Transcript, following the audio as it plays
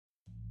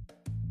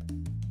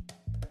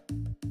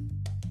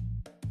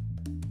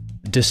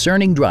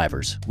Discerning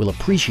drivers will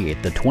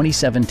appreciate the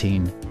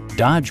 2017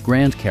 Dodge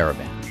Grand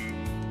Caravan.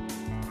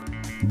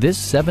 This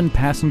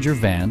 7-passenger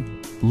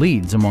van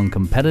leads among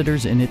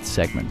competitors in its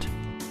segment.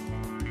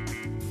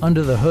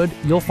 Under the hood,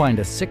 you'll find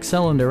a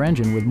 6-cylinder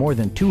engine with more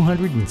than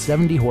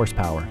 270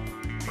 horsepower,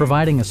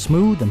 providing a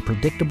smooth and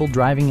predictable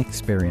driving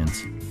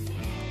experience.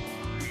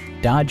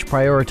 Dodge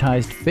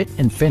prioritized fit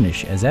and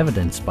finish as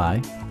evidenced by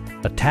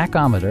a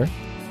tachometer,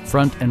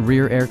 front and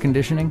rear air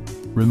conditioning,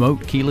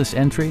 remote keyless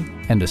entry,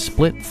 and a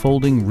split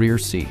folding rear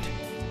seat.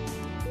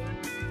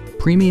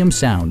 Premium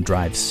sound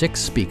drives 6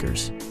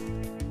 speakers,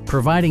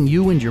 providing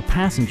you and your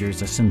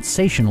passengers a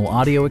sensational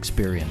audio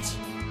experience.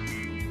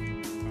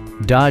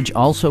 Dodge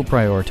also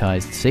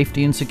prioritized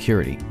safety and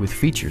security with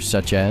features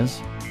such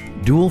as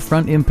dual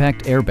front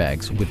impact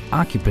airbags with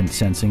occupant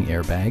sensing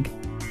airbag,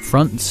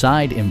 front and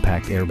side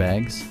impact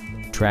airbags,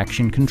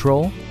 traction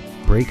control,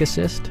 brake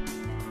assist,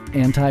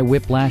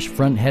 anti-whiplash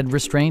front head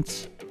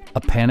restraints, a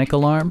panic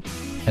alarm,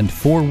 and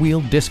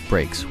 4-wheel disc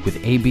brakes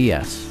with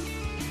ABS.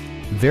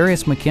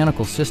 Various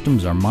mechanical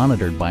systems are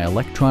monitored by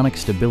electronic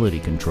stability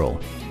control,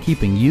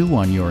 keeping you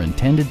on your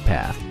intended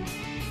path.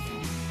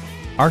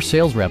 Our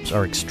sales reps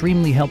are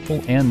extremely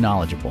helpful and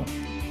knowledgeable.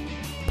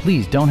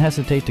 Please don't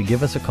hesitate to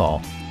give us a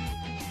call.